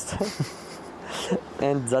ride fast,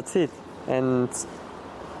 and that's it. And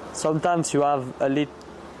sometimes you have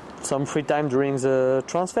some free time during the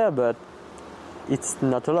transfer, but it's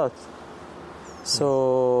not a lot.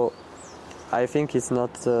 So I think it's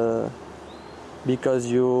not because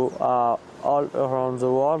you are all around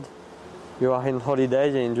the world. You are in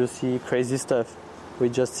holiday and you see crazy stuff. We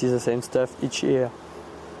just see the same stuff each year.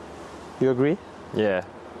 You agree? Yeah,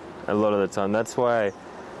 a lot of the time. That's why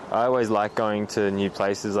I always like going to new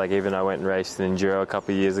places. Like even I went and raced in Enduro a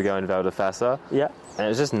couple of years ago in Val d'Ifasa. Yeah. And it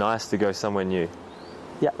was just nice to go somewhere new.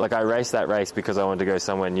 Yeah. Like I raced that race because I wanted to go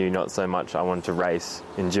somewhere new, not so much I wanted to race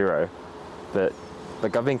Enduro. But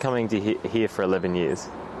like I've been coming to here for 11 years.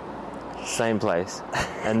 Same place.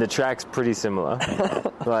 And the track's pretty similar.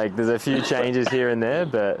 Like there's a few changes here and there,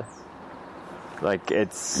 but like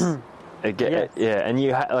it's... and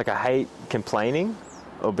I hate complaining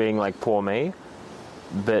or being like poor me,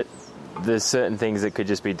 but there's certain things that could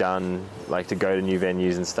just be done, like to go to new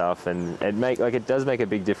venues and stuff, and it does make a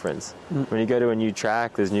big difference. When you go to a new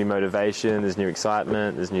track, there's new motivation, there's new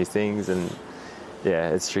excitement, there's new things, and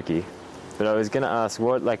it's tricky. But I was going to ask,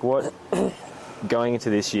 what going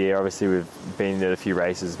into this year, obviously we've been at a few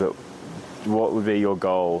races, but what would be your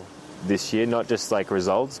goal this year? Not just like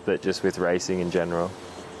results, but just with racing in general.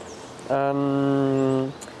 I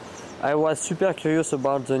was super curious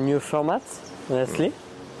about the new format, honestly.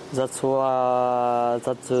 That's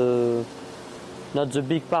not the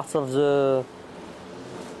big part of the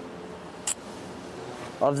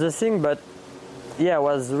thing, but yeah, I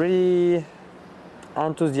was really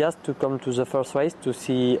enthusiastic to come to the first race to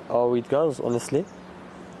see how it goes, honestly.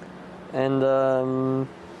 And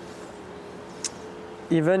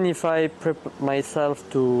even if I prep myself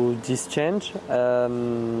to this change,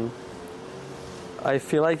 I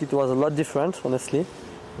feel like it was a lot different, honestly.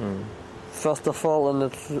 First of all, on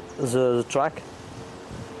the track,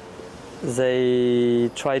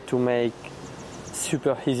 they tried to make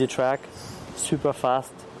super easy track, super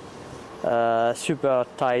fast, super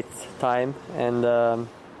tight time, and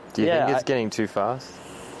do you think it's getting too fast?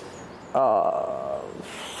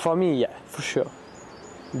 For me, yeah, for sure.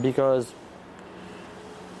 Because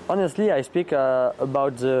honestly, I speak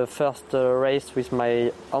about the first race with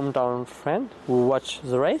my hometown friend who watched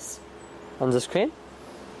the race on the screen,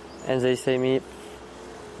 and they say me,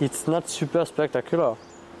 it's not super spectacular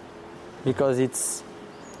because it's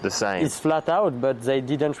the same. It's flat out, but they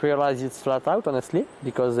didn't realize it's flat out, honestly,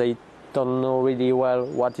 because they don't know really well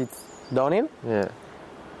what it's downhill. Yeah.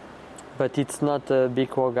 But it's not a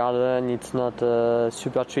big rock garden. It's not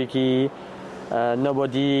super tricky.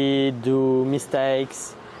 Nobody do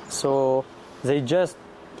mistakes. So they just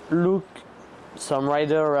look some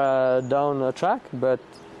rider down a track, but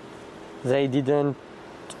they didn't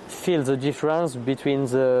feel the difference between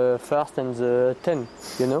the first and the 10,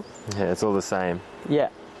 you know? Yeah, it's all the same. Yeah,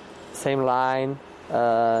 same line,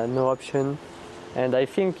 no option. And I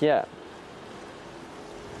think, it's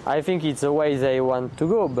the way they want to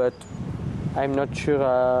go, but I'm not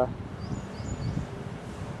sure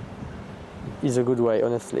it's a good way,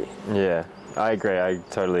 honestly. Yeah. I agree. I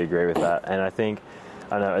totally agree with that. And I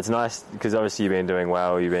know it's nice because obviously you've been doing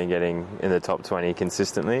well. You've been getting in the top 20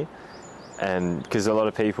 consistently. And because a lot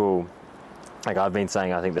of people, like I've been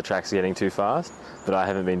saying, I think the track's getting too fast, but I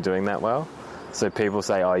haven't been doing that well. So people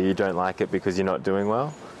say, oh, you don't like it because you're not doing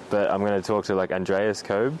well. But I'm going to talk to like Andreas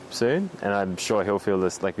Kobe soon, and I'm sure he'll feel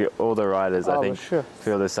this, like all the riders, I think,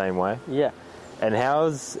 feel the same way. Yeah. And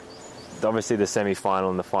how's obviously the semi-final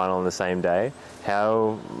and the final on the same day?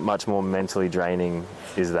 How much more mentally draining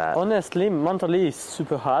is that? Honestly, mentally it's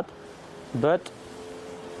super hard, but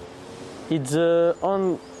it's the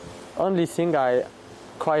only thing I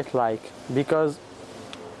quite like, because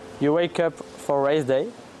you wake up for race day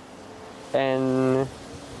and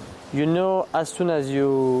you know as soon as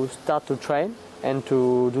you start to train and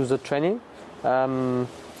to do the training,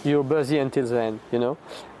 you're busy until the end, you know.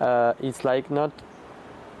 It's like not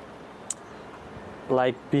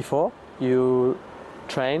like before. You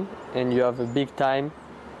train and you have a big time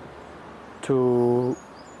to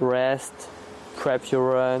rest, prep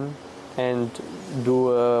your run, and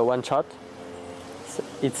do one shot.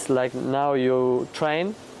 It's like now you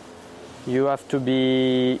train, you have to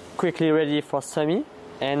be quickly ready for semi,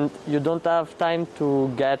 and you don't have time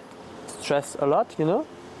to get stressed a lot, you know.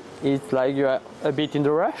 It's like you're a bit in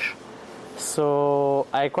the rush. So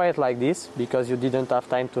I quite like this because you didn't have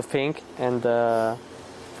time to think, and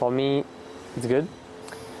for me, it's good.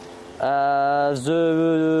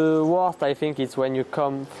 The worst, I think, is when you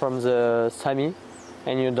come from the semi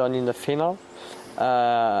and you're done in the final.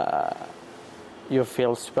 You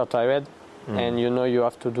feel super tired, and you know you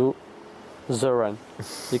have to do the run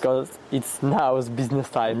because it's now business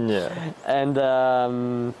time. Yeah. And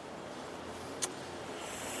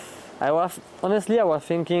I was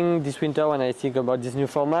thinking this winter, when I think about this new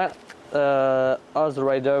format, how the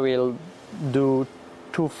rider will do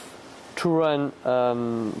two run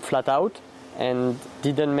flat out and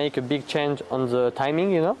didn't make a big change on the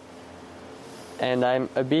timing, you know. And I'm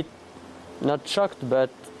a bit not shocked but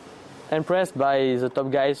impressed by the top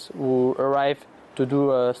guys who arrived to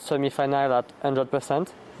do a semi-final at 100%,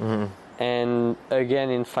 and again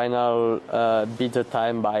in final beat the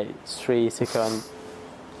time by 3 seconds,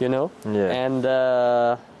 you know. Yeah. And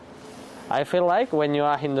I feel like when you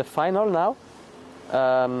are in the final now,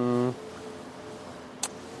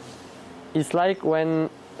 it's like when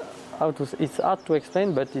it's hard to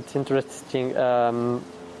explain, but it's interesting. The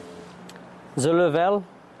level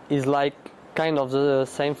is like kind of the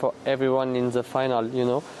same for everyone in the final, you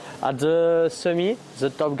know. At the semi, the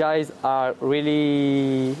top guys are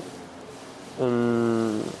really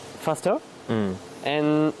faster,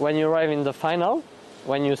 and when you arrive in the final,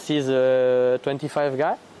 when you see the 25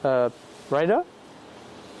 guy rider,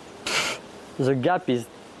 the gap is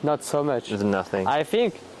not so much. There's nothing. I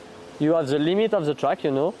think you have the limit of the track,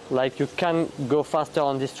 you know, like you can go faster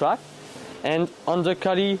on this track. And on the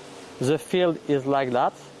quali, the field is like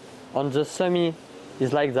that. On the semi,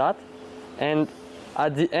 is like that. And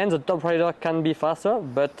at the end, the top rider can be faster,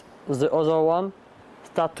 but the other one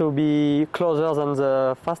start to be closer than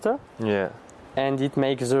the faster. Yeah. And it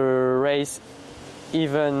makes the race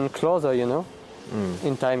even closer, you know,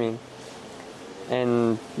 in timing.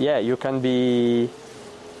 And yeah, you can be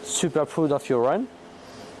super proud of your run.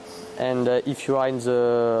 And if you are in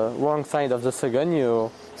the wrong side of the second, you're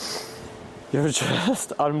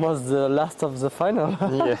just almost the last of the final.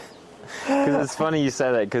 Yeah. Because it's funny you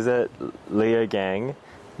say that, because at Leogang,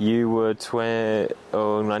 you were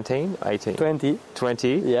 19, 18? 20.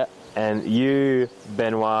 20? Yeah. And you,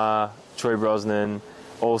 Benoit, Troy Brosnan,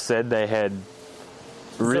 all said they had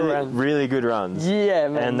really good runs. Yeah,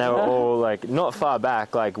 man. And they were all like not far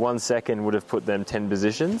back, like 1 second would have put them 10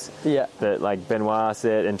 positions. Yeah. But like Benoit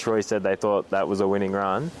said and Troy said they thought that was a winning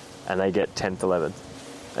run, and they get 10th, 11th.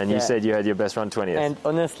 And you said you had your best run 20th. And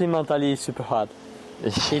honestly, mentally, it's super hard.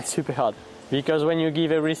 It's super hard. Because when you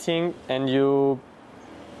give everything and you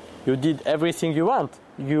did everything you want,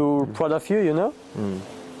 you're proud of you know?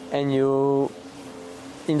 And you,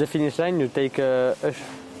 in the finish line, you take a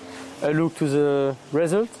look to the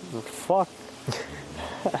result. Fuck.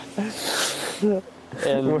 And it's super,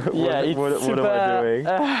 what am I doing?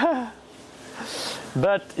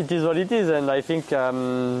 But it is what it is, and I think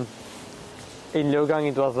in Leogang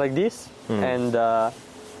it was like this, and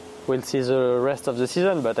we'll see the rest of the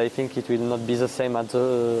season. But I think it will not be the same at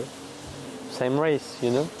the same race,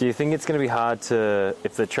 you know. Do you think it's going to be hard to,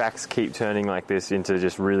 if the tracks keep turning like this into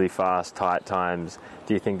just really fast, tight times?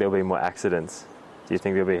 Do you think there'll be more accidents? Do you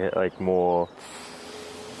think there'll be like more?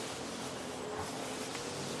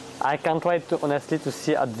 I can't wait to honestly to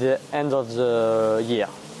see at the end of the year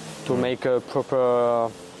to make a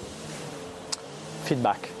proper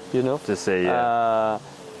feedback, you know. To see,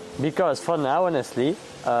 because for now, honestly,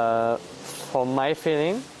 from my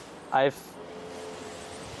feeling, I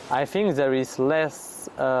think there is less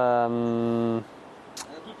problem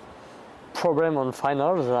on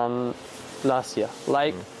finals than last year.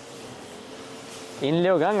 Like in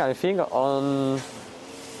Leogang, I think on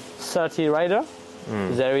 30 rider,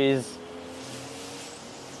 there is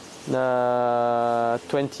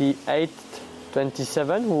 28,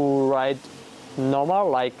 27 who ride normal,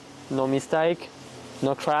 like no mistake,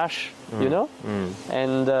 no crash, you know.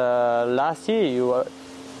 And last year,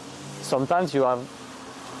 sometimes you have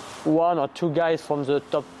one or two guys from the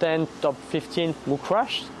top 10, top 15 who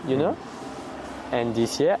crashed, you know. And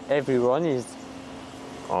this year, everyone is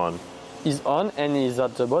on and is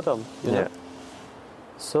at the bottom, you know.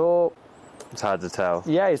 So it's hard to tell.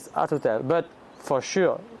 Yeah, it's hard to tell. But for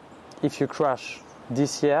sure, if you crash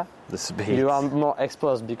this year, the speed, you are more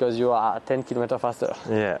exposed because you are 10 kilometers faster.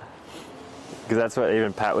 Yeah. Because that's what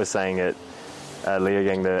even Pat was saying at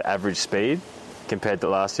Leogang, the average speed compared to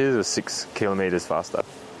last year was 6 kilometers faster.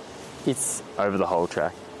 It's over the whole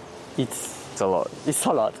track. It's a lot. It's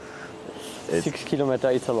a lot. 6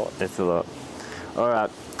 kilometers, it's a lot. It's a lot. All right,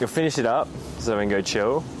 we'll finish it up so we can go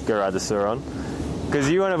chill, go ride the Suron. Because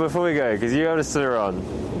you want to, before we go, because you have a Suron.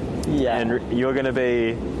 Yeah. And you're going to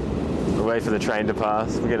be, we'll wait for the train to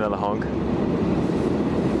pass, we'll get another honk.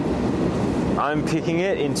 I'm picking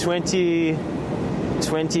it in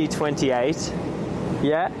 2028.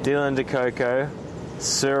 Yeah. Dylan DeCoco,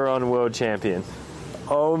 Suron world champion.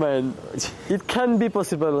 Oh man, it can be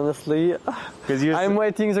possible, honestly. I'm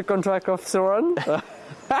waiting the contract of Suron.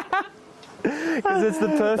 Because it's the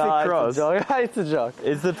perfect cross. It's a joke.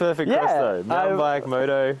 It's the perfect cross though. Mountain bike,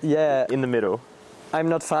 moto, in the middle. I'm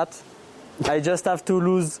not fat. I just have to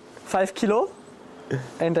lose 5 kilos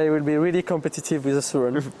and I will be really competitive with the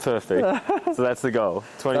Suron. Perfect. So that's the goal.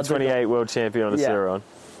 2028 world champion on a Suron.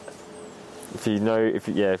 If you know,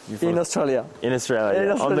 in Australia. In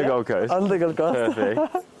Australia, on the Gold Coast. On the Gold Coast. Perfect.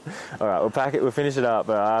 All right, we'll pack it. We'll finish it up.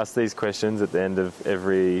 I ask these questions at the end of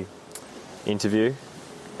every interview,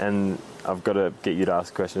 and I've got to get you to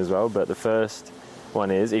ask a question as well. But the first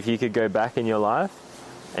one is, if you could go back in your life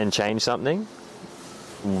and change something,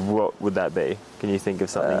 what would that be? Can you think of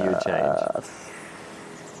something you would change?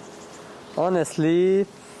 Honestly,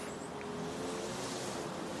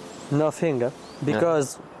 nothing,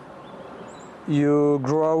 because you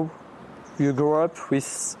grow up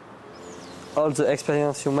with all the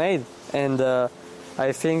experience you made, and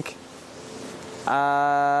I think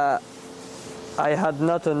I had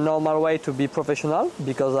not a normal way to be professional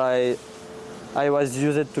because I was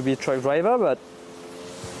used to be truck driver, but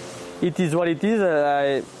it is what it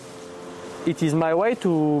is. It is my way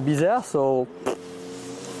to be there, so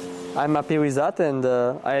I'm happy with that, and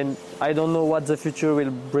I don't know what the future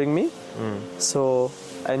will bring me. So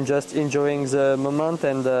I'm just enjoying the moment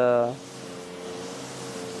and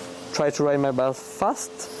try to ride my bike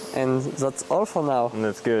fast, and that's all for now. And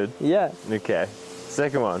that's good. Yeah. Okay.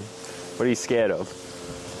 Second one. What are you scared of?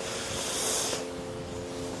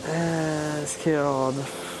 Scared.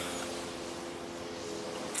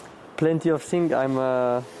 Plenty of things.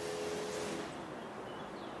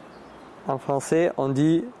 En français, on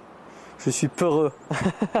dit je suis peureux.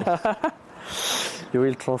 You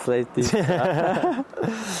will translate this.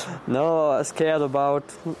 No, scared about.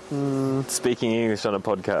 Speaking English on a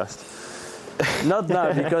podcast. Not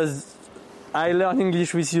now, because I learn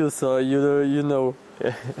English with you, so you know.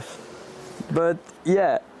 But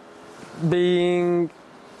yeah,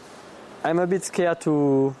 I'm a bit scared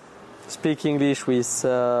to speak English with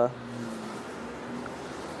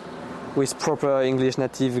proper English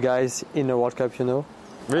native guys in a World Cup, you know.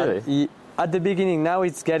 Really? At the beginning, now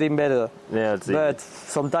it's getting better. Yeah, but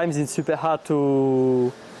sometimes it's super hard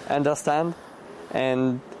to understand,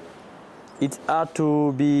 and it's hard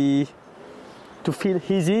to feel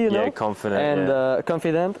easy, you know. Yeah, confident. And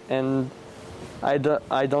confident, and I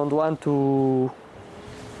don't want to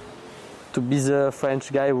be the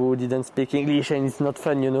French guy who didn't speak English, and it's not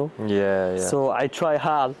fun, you know. Yeah. So I try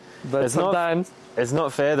hard, but sometimes. It's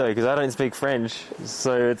not fair though, because I don't speak French,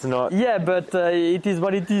 so it's not. Yeah, but it is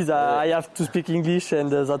what it is. I have to speak English,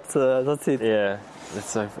 and that's it. Yeah,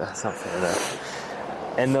 that's not fair though.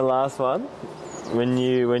 And the last one, when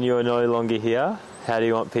you're no longer here, how do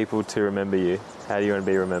you want people to remember you? How do you want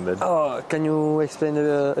to be remembered? Oh, can you explain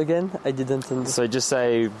again? I didn't understand. So just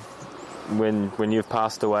say when you've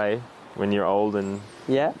passed away, when you're old and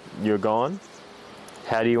you're gone.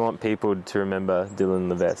 How do you want people to remember Dylan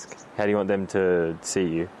Levesque? How do you want them to see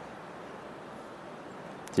you?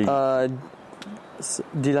 Dylan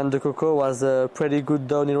de Coco was a pretty good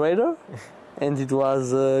downhill rider, and it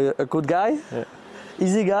was a good guy,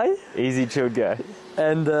 easy guy, easy chilled guy,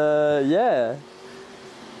 and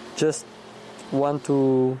just want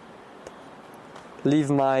to leave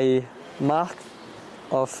my mark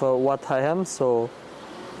of what I am. So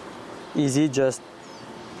easy, just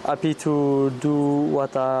happy to do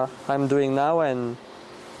what I'm doing now, and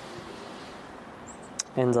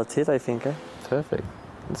that's it, I think. Perfect.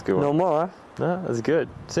 That's a good one. No more. No, that's good.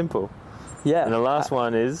 Simple. Yeah. And the last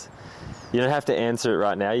one is, you don't have to answer it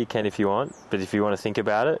right now. You can if you want, but if you want to think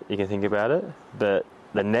about it, you can think about it. But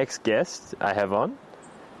the next guest I have on,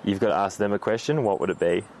 you've got to ask them a question. What would it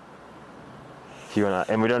be? If you want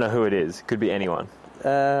to, and we don't know who it is. Could be anyone.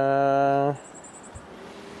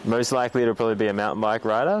 Most likely it'll probably be a mountain bike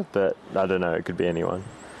rider, but I don't know, it could be anyone.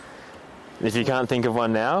 If you can't think of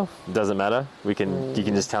one now, it doesn't matter. You can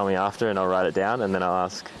just tell me after and I'll write it down, and then I'll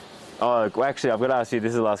ask. Oh, well, actually, I've got to ask you, this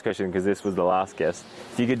is the last question because this was the last guest.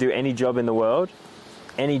 If you could do any job in the world,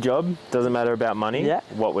 any job, doesn't matter about money,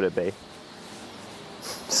 what would it be?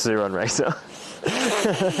 Suron racer.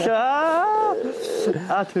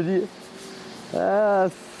 To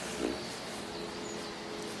dire.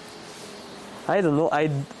 I don't know.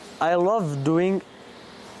 I love doing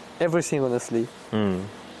everything, honestly.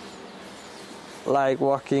 Like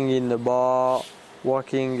working in a bar,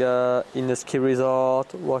 working in a ski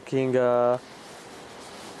resort, working in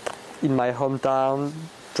my hometown,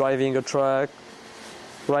 driving a truck,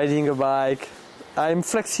 riding a bike. I'm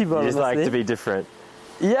flexible. You just honestly. like to be different.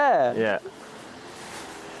 Yeah. Yeah.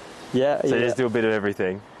 Yeah. So you just do a bit of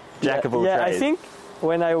everything. Jack of all trades. Yeah, I think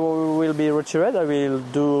when I will be retired, I will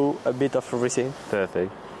do a bit of everything.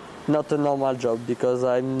 Perfect. Not a normal job, because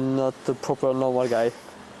I'm not a proper normal guy.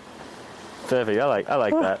 Perfect. I like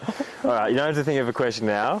that. All right. You don't have to think of a question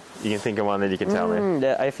now. You can think of one that you can tell me.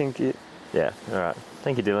 Yeah, I think. Yeah. All right.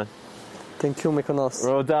 Thank you, Dylan. Thank you, Mykonos.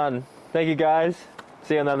 We're all done. Thank you, guys.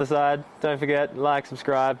 See you on the other side. Don't forget, like,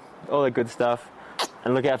 subscribe, all that good stuff.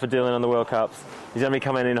 And look out for Dylan on the World Cups. He's going to be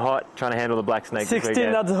coming in hot, trying to handle the Black Snake 16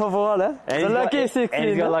 at the overall, eh? And the lucky 16. And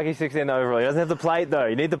he's got lucky 16 overall. He doesn't have the plate, though.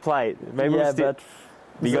 You need the plate. Maybe yeah, but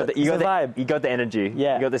you got the vibe. You got the energy.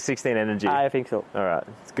 Yeah. You got the 16 energy. I think so. All right.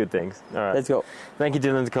 It's good things. All right. Let's go. Thank you,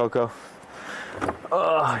 Dylan Coco.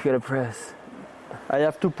 Oh, I got to press. I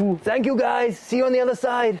have to poo. Thank you, guys. See you on the other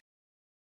side.